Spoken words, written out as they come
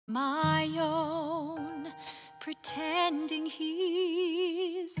My own, pretending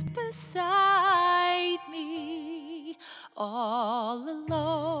he's beside me, all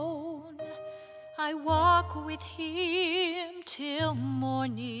alone. I walk with him till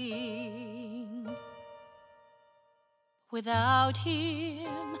morning. Without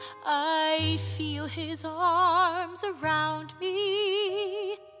him, I feel his arms around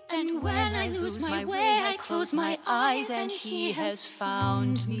me. And when I lose my way, I close my eyes and he has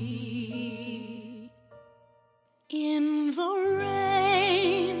found me. In the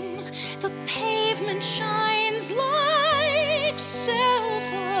rain, the pavement shines like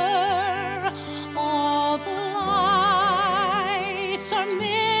silver. All the lights are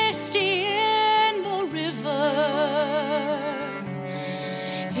misty in the river.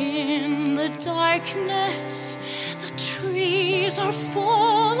 In the darkness, the trees are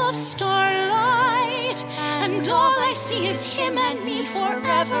full of starlight, and all I see is him and me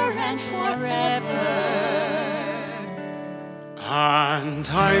forever and forever. And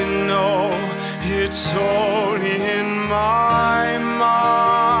I know it's only in my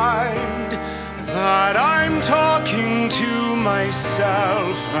mind that I'm talking to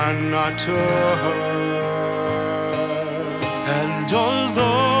myself and not to her. And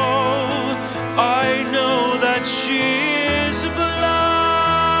although I know that she is blind,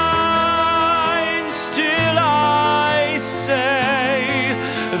 still I say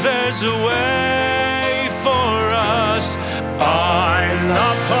there's a way for us. I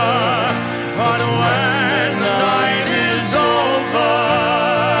love her, but when the night is over,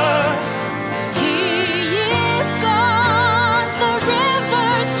 he is gone, the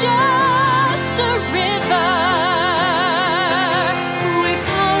river's just a river.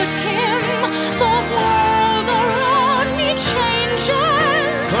 Without him, the world around me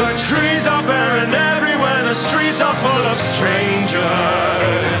changes. the trees are barren everywhere, the streets are full of strangers.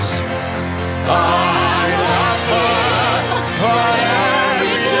 I love her, but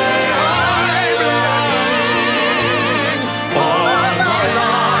every day I'm lying. All my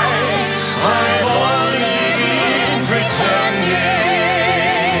life I've only been pretending.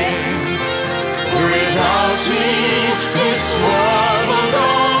 Without me, this world will go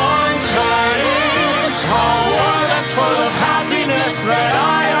on turning. A world that's full of happiness that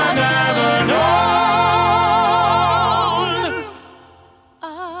I have never known. I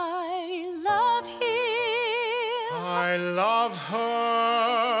love him. I love her.